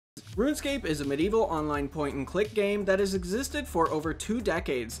RuneScape is a medieval online point-and-click game that has existed for over 2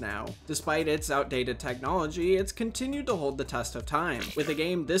 decades now. Despite its outdated technology, it's continued to hold the test of time. With a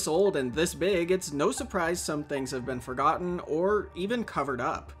game this old and this big, it's no surprise some things have been forgotten or even covered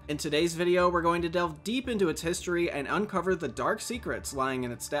up. In today's video, we're going to delve deep into its history and uncover the dark secrets lying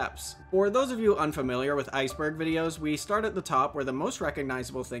in its depths. For those of you unfamiliar with Iceberg videos, we start at the top where the most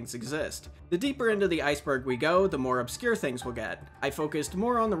recognizable things exist. The deeper into the iceberg we go, the more obscure things we'll get. I focused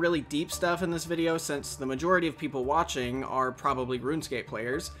more on the really deep stuff in this video since the majority of people watching are probably RuneScape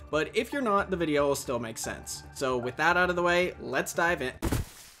players, but if you're not, the video will still make sense. So with that out of the way, let's dive in.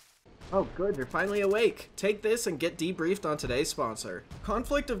 Oh good, you're finally awake! Take this and get debriefed on today's sponsor.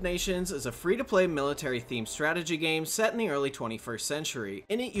 Conflict of Nations is a free-to-play military-themed strategy game set in the early 21st century.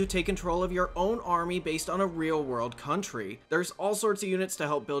 In it, you take control of your own army based on a real-world country. There's all sorts of units to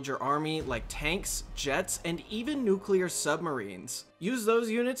help build your army, like tanks, jets, and even nuclear submarines. Use those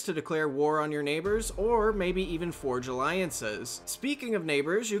units to declare war on your neighbors, or maybe even forge alliances. Speaking of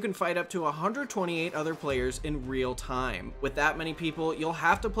neighbors, you can fight up to 128 other players in real time. With that many people, you'll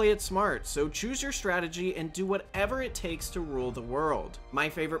have to play it smart, so choose your strategy and do whatever it takes to rule the world. My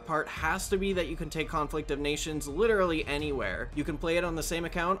favorite part has to be that you can take Conflict of Nations literally anywhere. You can play it on the same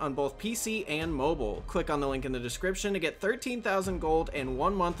account on both PC and mobile. Click on the link in the description to get 13,000 gold and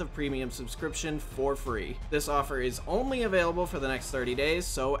 1 month of premium subscription for free. This offer is only available for the next 30 days,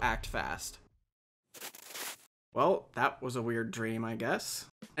 so act fast. Well, that was a weird dream, I guess.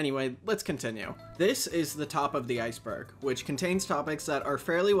 Anyway, let's continue. This is the top of the iceberg, which contains topics that are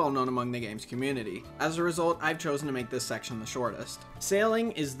fairly well known among the game's community. As a result, I've chosen to make this section the shortest.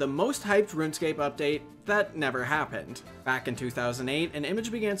 Sailing is the most hyped RuneScape update that never happened. Back in 2008, an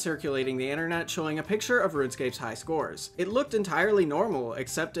image began circulating the internet showing a picture of RuneScape's high scores. It looked entirely normal,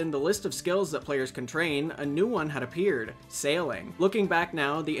 except in the list of skills that players can train, a new one had appeared: sailing. Looking back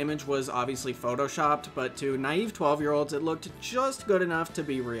now, the image was obviously photoshopped, but to naive 12-year-olds it looked just good enough to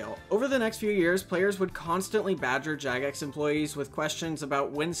be real. Over the next few years, players would constantly badger Jagex employees with questions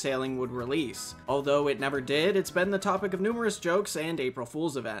about when sailing would release. Although it never did, it's been the topic of numerous jokes and April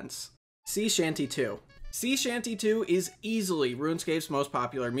Fool's events. Sea Shanty 2. Sea Shanty 2 is easily RuneScape's most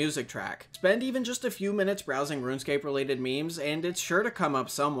popular music track. Spend even just a few minutes browsing RuneScape related memes and it's sure to come up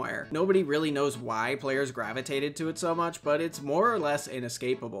somewhere. Nobody really knows why players gravitated to it so much, but it's more or less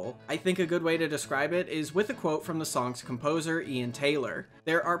inescapable. I think a good way to describe it is with a quote from the song's composer, Ian Taylor.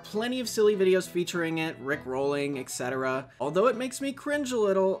 There are plenty of silly videos featuring it, Rick rolling, etc. Although it makes me cringe a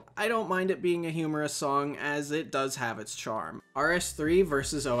little, I don't mind it being a humorous song as it does have its charm. RS3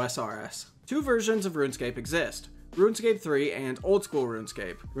 versus OSRS. Two versions of RuneScape exist: RuneScape 3 and Old School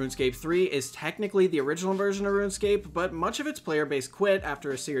RuneScape. RuneScape 3 is technically the original version of RuneScape, but much of its player base quit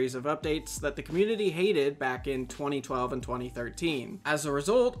after a series of updates that the community hated back in 2012 and 2013. As a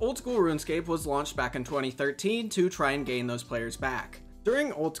result, Old School RuneScape was launched back in 2013 to try and gain those players back.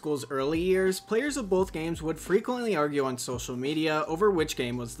 During Old School's early years, players of both games would frequently argue on social media over which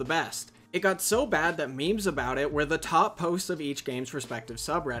game was the best. It got so bad that memes about it were the top posts of each game's respective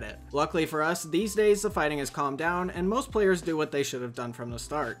subreddit. Luckily for us, these days the fighting has calmed down and most players do what they should have done from the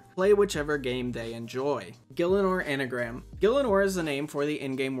start: play whichever game they enjoy. Gielinor Anagram. Gielinor is the name for the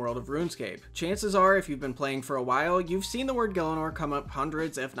in-game world of RuneScape. Chances are, if you've been playing for a while, you've seen the word Gielinor come up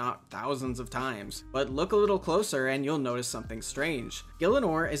hundreds if not thousands of times. But look a little closer and you'll notice something strange.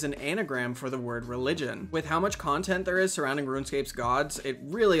 Gielinor is an anagram for the word religion. With how much content there is surrounding RuneScape's gods, it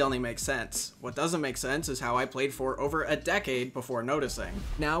really only makes sense. What doesn't make sense is how I played for over a decade before noticing.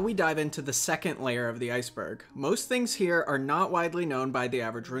 Now we dive into the second layer of the iceberg. Most things here are not widely known by the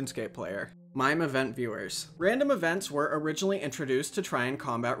average RuneScape player. MIME event viewers. Random events were originally introduced to try and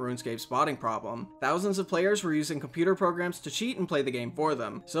combat RuneScape's botting problem. Thousands of players were using computer programs to cheat and play the game for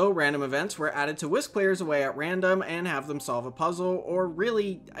them, so random events were added to whisk players away at random and have them solve a puzzle, or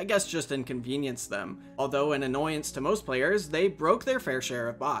really, I guess just inconvenience them. Although an annoyance to most players, they broke their fair share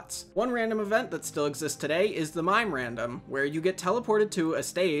of bots. One random event that still exists today is the MIME random, where you get teleported to a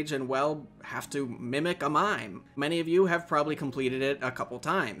stage and, well, have to mimic a mime. Many of you have probably completed it a couple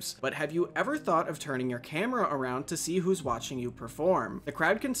times, but have you ever thought of turning your camera around to see who's watching you perform? The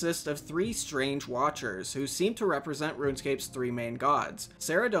crowd consists of 3 strange watchers who seem to represent RuneScape's 3 main gods: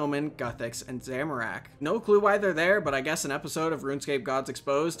 Saradomin, Guthix, and Zamorak. No clue why they're there, but I guess an episode of RuneScape Gods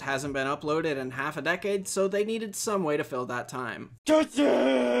Exposed hasn't been uploaded in half a decade, so they needed some way to fill that time.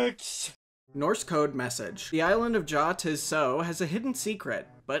 Guthix! Norse code message. The island of Ja Tis So has a hidden secret,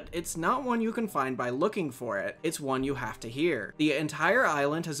 but it's not one you can find by looking for it, it's one you have to hear. The entire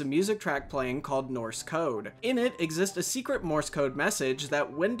island has a music track playing called Norse code. In it exists a secret Morse code message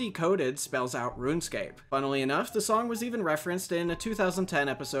that when decoded spells out RuneScape. Funnily enough, the song was even referenced in a 2010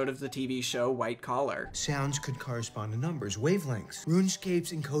 episode of the TV show White Collar. Sounds could correspond to numbers, wavelengths.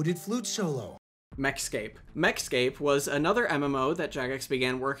 RuneScape's encoded flute solo. Mechscape. Mechscape was another MMO that Jagex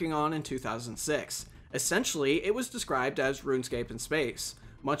began working on in 2006. Essentially, it was described as RuneScape in space.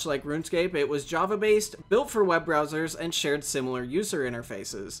 Much like RuneScape, it was Java-based, built for web browsers, and shared similar user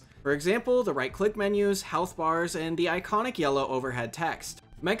interfaces. For example, the right-click menus, health bars, and the iconic yellow overhead text.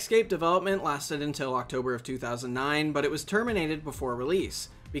 Mechscape development lasted until October of 2009, but it was terminated before release,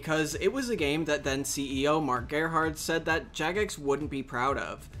 because it was a game that then CEO Mark Gerhardt said that Jagex wouldn't be proud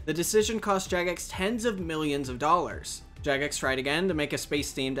of. The decision cost Jagex tens of millions of dollars. Jagex tried again to make a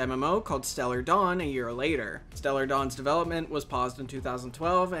space-themed MMO called Stellar Dawn a year later. Stellar Dawn's development was paused in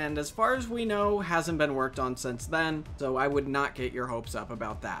 2012, and as far as we know, hasn't been worked on since then, so I would not get your hopes up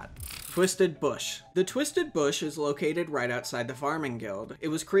about that. Twisted Bush. The Twisted Bush is located right outside the Farming Guild. It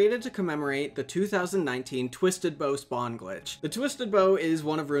was created to commemorate the 2019 Twisted Bow spawn glitch. The Twisted Bow is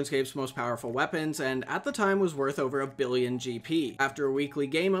one of RuneScape's most powerful weapons, and at the time was worth over 1 billion GP. After a weekly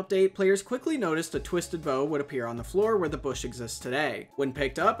game update, players quickly noticed a Twisted Bow would appear on the floor where the bush exists today. When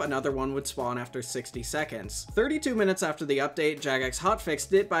picked up, another one would spawn after 60 seconds. 32 minutes after the update, Jagex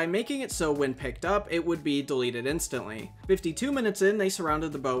hotfixed it by making it so when picked up, it would be deleted instantly. 52 minutes in, they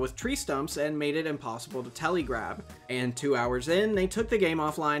surrounded the bow with tree stumps and made it impossible to telegrab. And 2 hours in, they took the game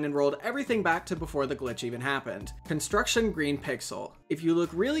offline and rolled everything back to before the glitch even happened. Construction green pixel. If you look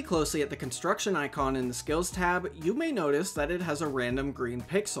really closely at the construction icon in the skills tab, you may notice that it has a random green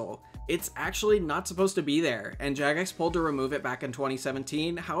pixel. It's actually not supposed to be there, and Jagex pulled to remove it back in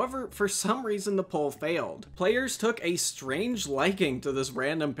 2017, however, for some reason the poll failed. Players took a strange liking to this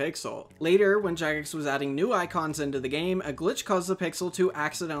random pixel. Later, when Jagex was adding new icons into the game, a glitch caused the pixel to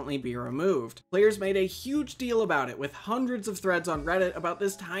accidentally be removed. Players made a huge deal about it, with hundreds of threads on Reddit about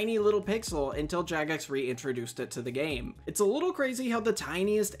this tiny little pixel until Jagex reintroduced it to the game. It's a little crazy how the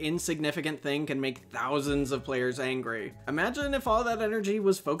tiniest insignificant thing can make thousands of players angry. Imagine if all that energy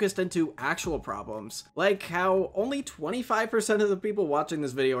was focused into actual problems, like how only 25% of the people watching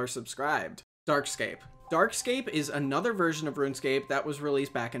this video are subscribed. Darkscape. Darkscape is another version of RuneScape that was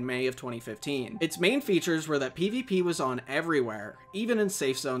released back in May of 2015. Its main features were that PvP was on everywhere, even in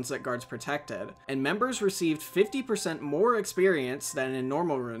safe zones that guards protected, and members received 50% more experience than in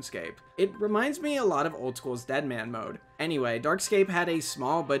normal RuneScape. It reminds me a lot of old school's Deadman mode. Anyway, Darkscape had a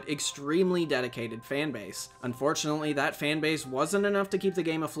small but extremely dedicated fanbase. Unfortunately, that fanbase wasn't enough to keep the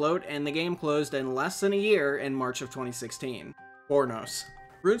game afloat, and the game closed in less than a year in March of 2016. Bornos.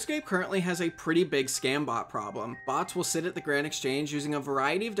 RuneScape currently has a pretty big scam bot problem. Bots will sit at the Grand Exchange using a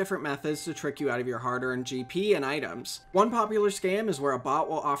variety of different methods to trick you out of your hard-earned GP and items. One popular scam is where a bot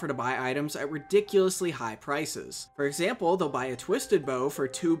will offer to buy items at ridiculously high prices. For example, they'll buy a Twisted Bow for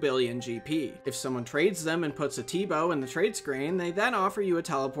 2 billion GP. If someone trades them and puts a T-Bow in the trade screen, they then offer you a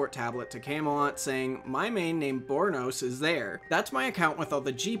teleport tablet to Camelot saying, "My main named Bornos is there. That's my account with all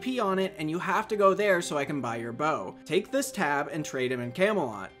the GP on it, and you have to go there so I can buy your bow. Take this tab and trade him in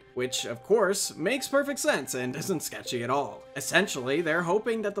Camelot." Which, of course, makes perfect sense and isn't sketchy at all. Essentially, they're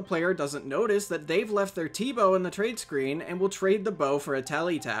hoping that the player doesn't notice that they've left their T-Bow in the trade screen and will trade the bow for a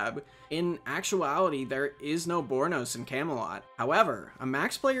tele tab. In actuality, there is no Bornos in Camelot. However, a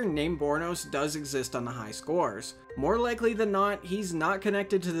max player named Bornos does exist on the high scores. More likely than not, he's not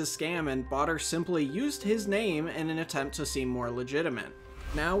connected to the scam and botter simply used his name in an attempt to seem more legitimate.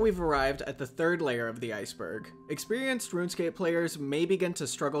 Now we've arrived at the third layer of the iceberg. Experienced RuneScape players may begin to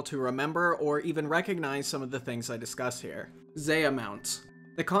struggle to remember or even recognize some of the things I discuss here. Zeah mounts.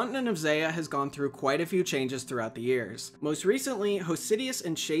 The continent of Zeah has gone through quite a few changes throughout the years. Most recently, Hosidius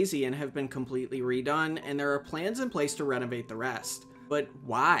and Shazian have been completely redone, and there are plans in place to renovate the rest. But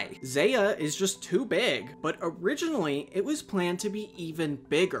why? Zeah is just too big, but originally it was planned to be even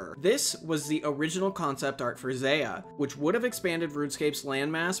bigger. This was the original concept art for Zeah, which would have expanded RuneScape's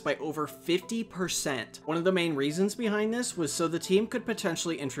landmass by over 50%. One of the main reasons behind this was so the team could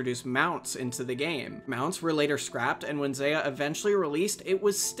potentially introduce mounts into the game. Mounts were later scrapped, and when Zeah eventually released, it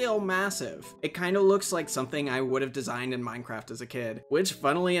was still massive. It kind of looks like something I would have designed in Minecraft as a kid, which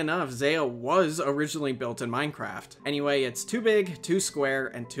funnily enough, Zeah was originally built in Minecraft. Anyway, it's too big, too square,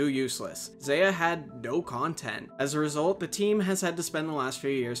 and too useless. Zeah had no content. As a result, the team has had to spend the last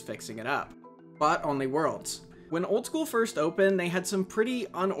few years fixing it up. Bot-only worlds. When Old School first opened, they had some pretty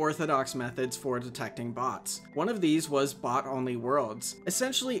unorthodox methods for detecting bots. One of these was bot-only worlds.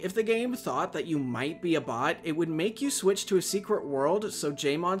 Essentially, if the game thought that you might be a bot, it would make you switch to a secret world so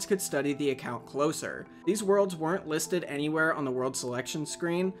JMods could study the account closer. These worlds weren't listed anywhere on the world selection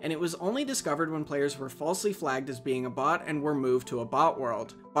screen, and it was only discovered when players were falsely flagged as being a bot and were moved to a bot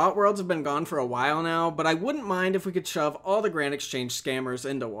world. Bot worlds have been gone for a while now, but I wouldn't mind if we could shove all the Grand Exchange scammers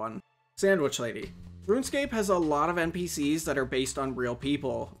into one. Sandwich Lady. RuneScape has a lot of NPCs that are based on real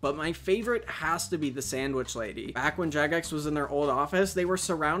people, but my favorite has to be the Sandwich Lady. Back when Jagex was in their old office, they were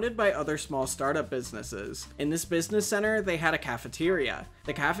surrounded by other small startup businesses. In this business center, they had a cafeteria.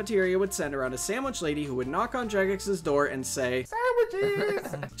 The cafeteria would send around a Sandwich Lady who would knock on Jagex's door and say,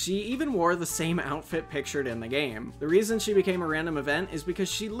 "Sandwiches!" She even wore the same outfit pictured in the game. The reason she became a random event is because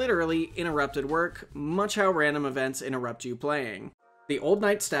she literally interrupted work, much how random events interrupt you playing. The Old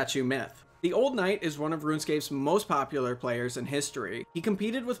Knight statue myth. The Old Knight is one of RuneScape's most popular players in history. He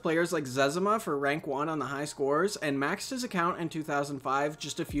competed with players like Zezima for rank 1 on the high scores and maxed his account in 2005,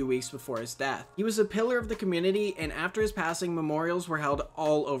 just a few weeks before his death. He was a pillar of the community, and after his passing, memorials were held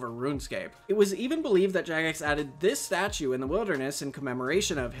all over RuneScape. It was even believed that Jagex added this statue in the wilderness in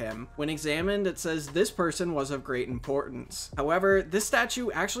commemoration of him. When examined, it says this person was of great importance. However, this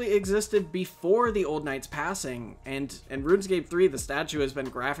statue actually existed before the Old Knight's passing, and in RuneScape 3, the statue has been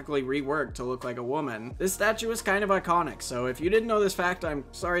graphically reworked to look like a woman. This statue is kind of iconic, so if you didn't know this fact, I'm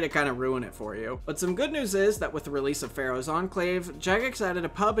sorry to kind of ruin it for you. But some good news is that with the release of Pharaoh's Enclave, Jagex added a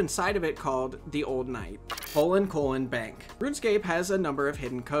pub inside of it called the Old Knight. : Bank. RuneScape has a number of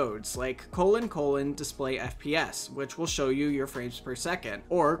hidden codes, like : display FPS, which will show you your frames per second,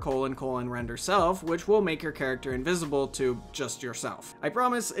 or : render self, which will make your character invisible to just yourself. I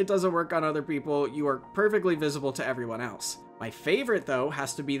promise it doesn't work on other people, you are perfectly visible to everyone else. My favorite, though,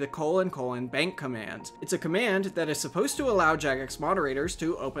 has to be the : bank command. It's a command that is supposed to allow Jagex moderators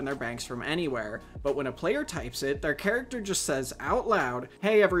to open their banks from anywhere, but when a player types it, their character just says out loud,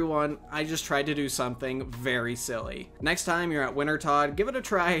 "Hey everyone, I just tried to do something very silly." Next time you're at Wintertodt, give it a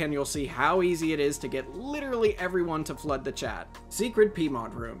try and you'll see how easy it is to get literally everyone to flood the chat. Secret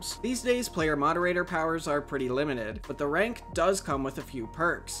PMod rooms. These days, player moderator powers are pretty limited, but the rank does come with a few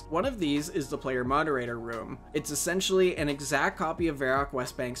perks. One of these is the player moderator room. It's essentially an exact copy of Varrock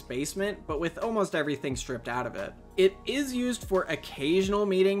Westbank's basement, but with almost everything stripped out of it. It is used for occasional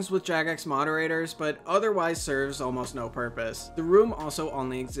meetings with Jagex moderators, but otherwise serves almost no purpose. The room also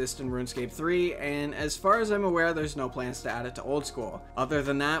only exists in RuneScape 3, and as far as I'm aware, there's no plans to add it to Old School. Other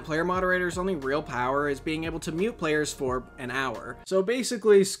than that, player moderators' only real power is being able to mute players for an hour. So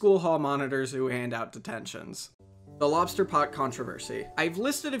basically, school hall monitors who hand out detentions. The Lobster Pot controversy. I've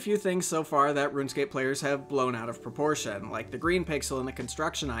listed a few things so far that RuneScape players have blown out of proportion, like the green pixel and the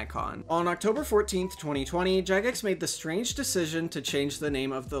construction icon. On October 14th, 2020, Jagex made the strange decision to change the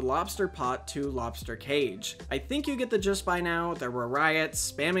name of the Lobster Pot to Lobster Cage. I think you get the gist by now. There were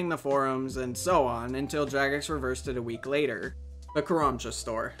riots, spamming the forums, and so on, until Jagex reversed it a week later. The Karamja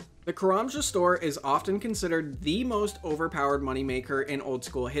Store. The Karamja Store is often considered the most overpowered moneymaker in Old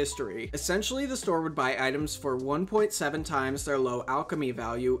School history. Essentially, the store would buy items for 1.7 times their low alchemy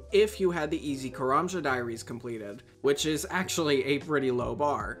value if you had the easy Karamja diaries completed, which is actually a pretty low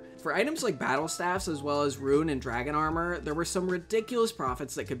bar. For items like battle staffs as well as rune and dragon armor, there were some ridiculous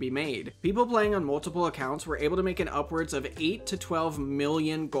profits that could be made. People playing on multiple accounts were able to make an upwards of 8 to 12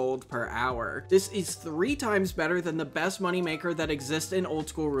 million gold per hour. This is 3 times better than the best moneymaker that exists in Old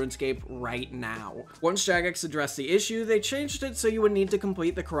School RuneScape right now. Once Jagex addressed the issue, they changed it so you would need to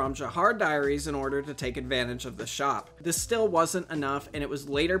complete the Karamja hard diaries in order to take advantage of the shop. This still wasn't enough, and it was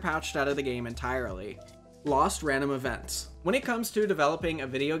later patched out of the game entirely. Lost random events. When it comes to developing a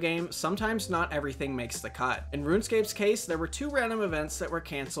video game, sometimes not everything makes the cut. In RuneScape's case, there were 2 random events that were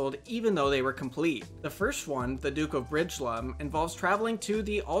cancelled even though they were complete. The first one, the Duke of Bridgelum, involves traveling to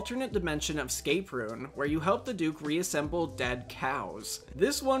the alternate dimension of Scape Rune, where you help the Duke reassemble dead cows.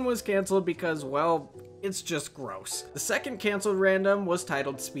 This one was cancelled because, well, it's just gross. The second cancelled random was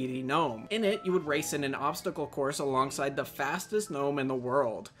titled Speedy Gnome. In it, you would race in an obstacle course alongside the fastest gnome in the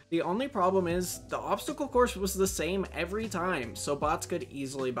world. The only problem is, the obstacle course was the same every time, so bots could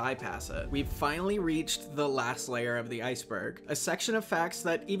easily bypass it. We've finally reached the last layer of the iceberg, a section of facts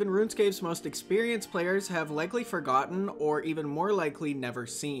that even RuneScape's most experienced players have likely forgotten or even more likely never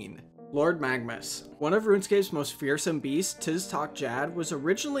seen. Lord Magmus. One of RuneScape's most fearsome beasts, Tiztok Jad, was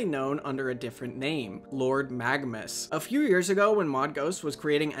originally known under a different name, Lord Magmus. A few years ago, when Mod Ghost was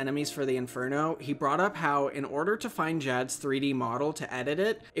creating enemies for the Inferno, he brought up how, in order to find Jad's 3D model to edit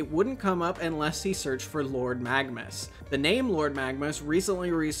it, it wouldn't come up unless he searched for Lord Magmus. The name Lord Magmus recently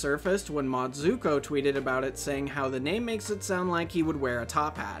resurfaced when Mod Zuko tweeted about it, saying how the name makes it sound like he would wear a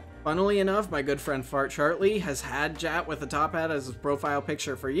top hat. Funnily enough, my good friend Fart Chartley has had Jat with a top hat as his profile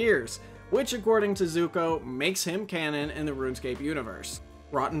picture for years, which according to Zuko makes him canon in the RuneScape universe.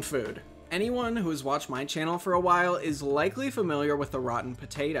 Rotten food. Anyone who has watched my channel for a while is likely familiar with the rotten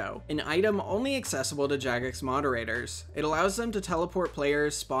potato, an item only accessible to Jagex moderators. It allows them to teleport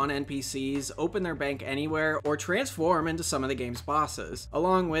players, spawn NPCs, open their bank anywhere, or transform into some of the game's bosses,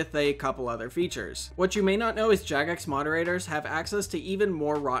 along with a couple other features. What you may not know is Jagex moderators have access to even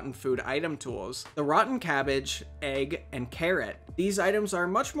more rotten food item tools: the rotten cabbage, egg, and carrot. These items are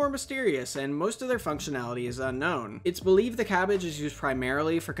much more mysterious, and most of their functionality is unknown. It's believed the cabbage is used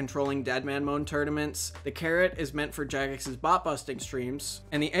primarily for controlling Deadman Mode tournaments, the carrot is meant for Jagex's bot busting streams,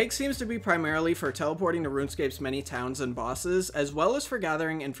 and the egg seems to be primarily for teleporting to RuneScape's many towns and bosses, as well as for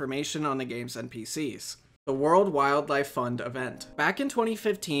gathering information on the game's NPCs. The World Wildlife Fund event. Back in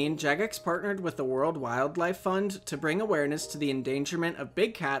 2015, Jagex partnered with the World Wildlife Fund to bring awareness to the endangerment of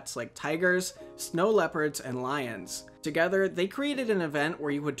big cats like tigers, snow leopards, and lions. Together, they created an event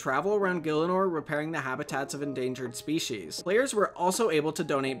where you would travel around Gielinor repairing the habitats of endangered species. Players were also able to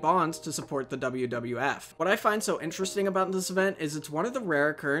donate bonds to support the WWF. What I find so interesting about this event is it's one of the rare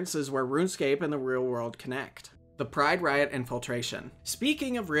occurrences where RuneScape and the real world connect. The Pride Riot infiltration.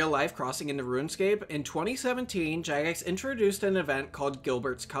 Speaking of real life crossing into RuneScape, in 2017, Jagex introduced an event called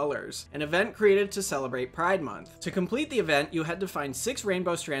Gilbert's Colors, an event created to celebrate Pride Month. To complete the event, you had to find 6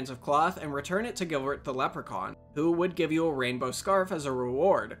 rainbow strands of cloth and return it to Gilbert the Leprechaun, who would give you a rainbow scarf as a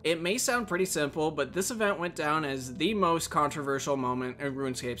reward. It may sound pretty simple, but this event went down as the most controversial moment in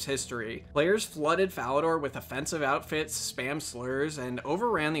RuneScape's history. Players flooded Falador with offensive outfits, spam slurs, and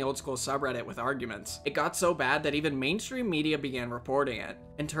overran the old school subreddit with arguments. It got so bad that even mainstream media began reporting it.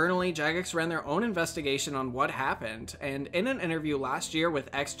 Internally, Jagex ran their own investigation on what happened, and in an interview last year with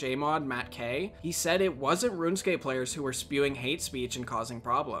ex-JMod Matt K, he said it wasn't RuneScape players who were spewing hate speech and causing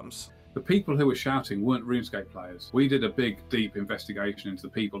problems. The people who were shouting weren't RuneScape players. We did a big, deep investigation into the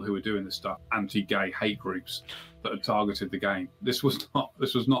people who were doing this stuff, anti-gay hate groups that had targeted the game. This was not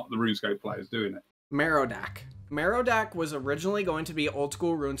the RuneScape players doing it. Merodach. Merodach was originally going to be old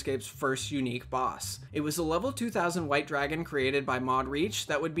school RuneScape's first unique boss. It was a level 2000 white dragon created by Mod Reach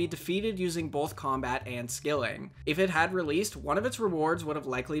that would be defeated using both combat and skilling. If it had released, one of its rewards would have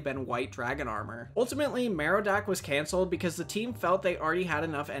likely been white dragon armor. Ultimately, Merodach was cancelled because the team felt they already had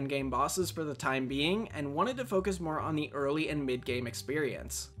enough endgame bosses for the time being and wanted to focus more on the early and mid-game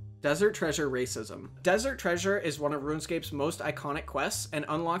experience. Desert Treasure Racism. Desert Treasure is one of RuneScape's most iconic quests and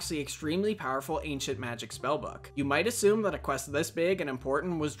unlocks the extremely powerful Ancient Magic spellbook. You might assume that a quest this big and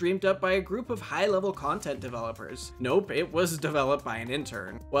important was dreamed up by a group of high-level content developers. Nope, it was developed by an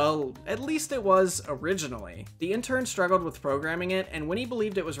intern. Well, at least it was originally. The intern struggled with programming it, and when he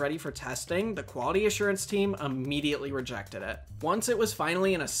believed it was ready for testing, the quality assurance team immediately rejected it. Once it was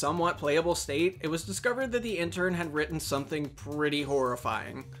finally in a somewhat playable state, it was discovered that the intern had written something pretty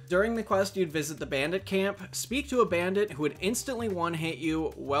horrifying. During the quest, you'd visit the bandit camp, speak to a bandit who would instantly one-hit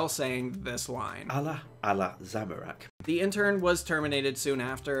you while saying this line. Allah, Allah, Zabarak. The intern was terminated soon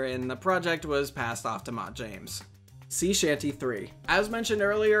after, and the project was passed off to Mod James. Sea Shanty 3. As mentioned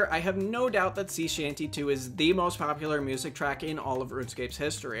earlier, I have no doubt that Sea Shanty 2 is the most popular music track in all of RuneScape's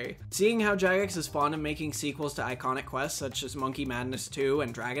history. Seeing how Jagex is fond of making sequels to iconic quests such as Monkey Madness 2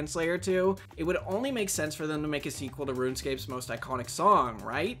 and Dragon Slayer 2, it would only make sense for them to make a sequel to RuneScape's most iconic song,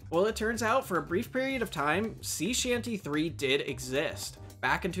 right? Well, it turns out, for a brief period of time, Sea Shanty 3 did exist.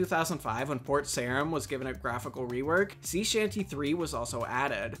 Back in 2005, when Port Sarim was given a graphical rework, Sea Shanty 3 was also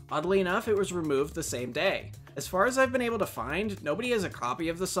added. Oddly enough, it was removed the same day. As far as I've been able to find, nobody has a copy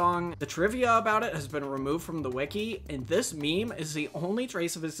of the song, the trivia about it has been removed from the wiki, and this meme is the only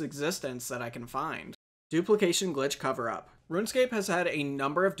trace of its existence that I can find. Duplication glitch cover-up. RuneScape has had a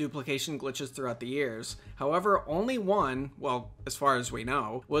number of duplication glitches throughout the years. However, only one, well, as far as we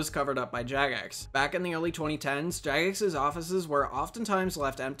know, was covered up by Jagex. Back in the early 2010s, Jagex's offices were oftentimes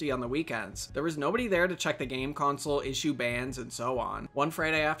left empty on the weekends. There was nobody there to check the game console, issue bans, and so on. One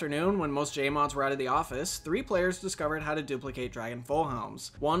Friday afternoon, when most JMods were out of the office, 3 players discovered how to duplicate Dragon Full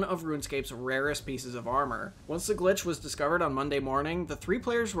Helms, one of RuneScape's rarest pieces of armor. Once the glitch was discovered on Monday morning, the 3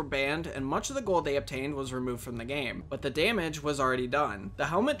 players were banned, and much of the gold they obtained was removed from the game. But the damage damage was already done. The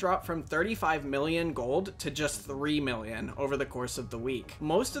helmet dropped from 35 million gold to just 3 million over the course of the week.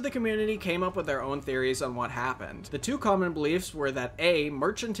 Most of the community came up with their own theories on what happened. The two common beliefs were that A,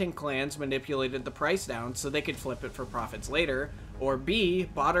 merchanting clans manipulated the price down so they could flip it for profits later, or B,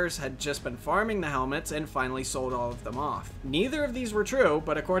 botters had just been farming the helmets and finally sold all of them off. Neither of these were true,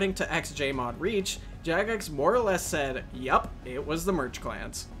 but according to XJModReach, Jagex more or less said, yup, it was the merch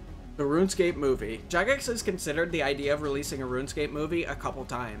clans. The RuneScape movie. Jagex has considered the idea of releasing a RuneScape movie a couple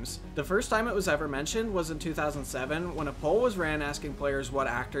times. The first time it was ever mentioned was in 2007 when a poll was ran asking players what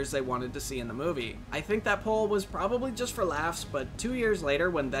actors they wanted to see in the movie. I think that poll was probably just for laughs, but 2 years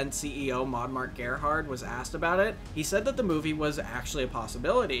later when then CEO Modmark Gerhard was asked about it, he said that the movie was actually a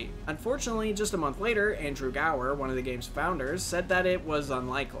possibility. Unfortunately, just a month later, Andrew Gower, one of the game's founders, said that it was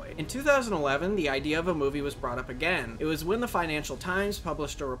unlikely. In 2011, the idea of a movie was brought up again. It was when the Financial Times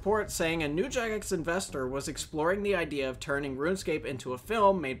published a report saying a new Jagex investor was exploring the idea of turning RuneScape into a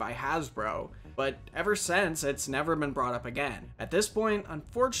film made by Hasbro. But ever since, it's never been brought up again. At this point,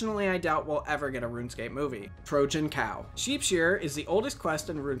 unfortunately, I doubt we'll ever get a RuneScape movie. Trojan Cow. Sheep Shear is the oldest quest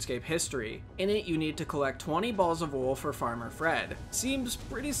in RuneScape history. In it, you need to collect 20 balls of wool for Farmer Fred. Seems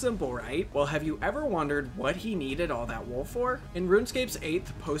pretty simple, right? Well, have you ever wondered what he needed all that wool for? In RuneScape's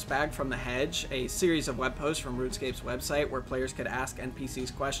 8th Postbag from the Hedge, a series of web posts from RuneScape's website where players could ask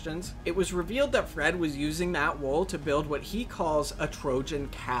NPCs questions, it was revealed that Fred was using that wool to build what he calls a Trojan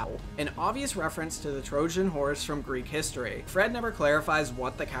Cow, an obvious reference to the Trojan horse from Greek history. Fred never clarifies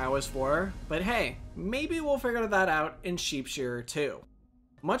what the cow is for, but hey, maybe we'll figure that out in Sheep Shearer 2.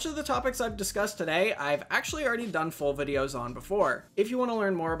 Much of the topics I've discussed today, I've actually already done full videos on before. If you want to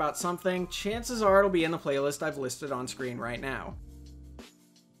learn more about something, chances are it'll be in the playlist I've listed on screen right now.